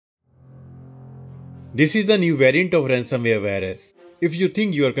This is the new variant of ransomware virus. If you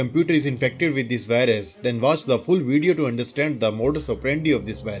think your computer is infected with this virus, then watch the full video to understand the modus operandi of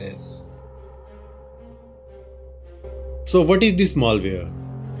this virus. So what is this malware?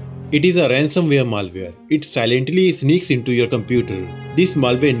 It is a ransomware malware. It silently sneaks into your computer. This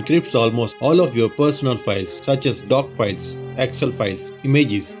malware encrypts almost all of your personal files such as doc files, Excel files,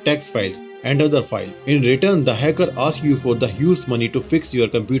 images, text files, and other files. In return, the hacker asks you for the huge money to fix your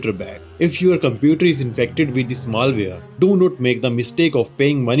computer back. If your computer is infected with this malware, do not make the mistake of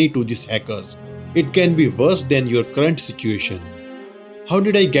paying money to these hackers. It can be worse than your current situation. How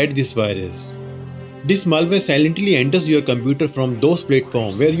did I get this virus? This malware silently enters your computer from those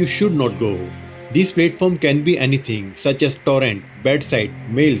platforms where you should not go. These platforms can be anything such as torrent, bad site,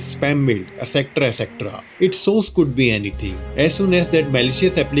 mail, spam mail, etc. etc. Its source could be anything. As soon as that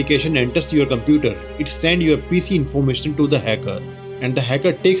malicious application enters your computer, it sends your PC information to the hacker, and the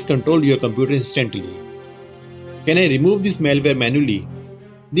hacker takes control of your computer instantly. Can I remove this malware manually?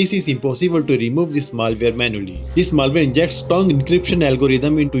 This is impossible to remove this malware manually. This malware injects strong encryption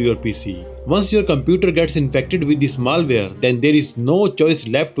algorithm into your PC. Once your computer gets infected with this malware, then there is no choice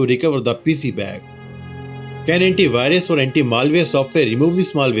left to recover the PC back. Can antivirus or anti-malware software remove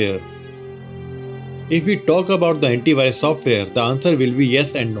this malware? If we talk about the antivirus software, the answer will be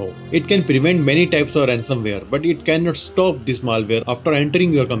yes and no. It can prevent many types of ransomware, but it cannot stop this malware after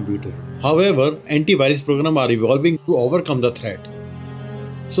entering your computer. However, antivirus programs are evolving to overcome the threat.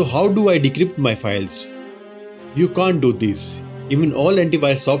 So how do I decrypt my files? You can't do this. Even all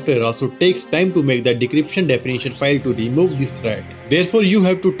antivirus software also takes time to make the decryption definition file to remove this threat. Therefore, you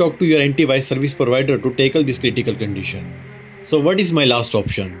have to talk to your antivirus service provider to tackle this critical condition. So what is my last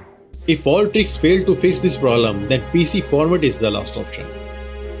option? If all tricks fail to fix this problem, then PC format is the last option.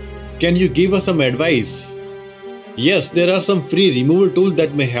 Can you give us some advice? Yes, there are some free removal tools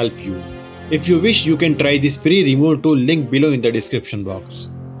that may help you. If you wish, you can try this free removal tool link below in the description box.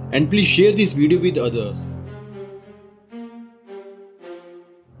 And please share this video with others.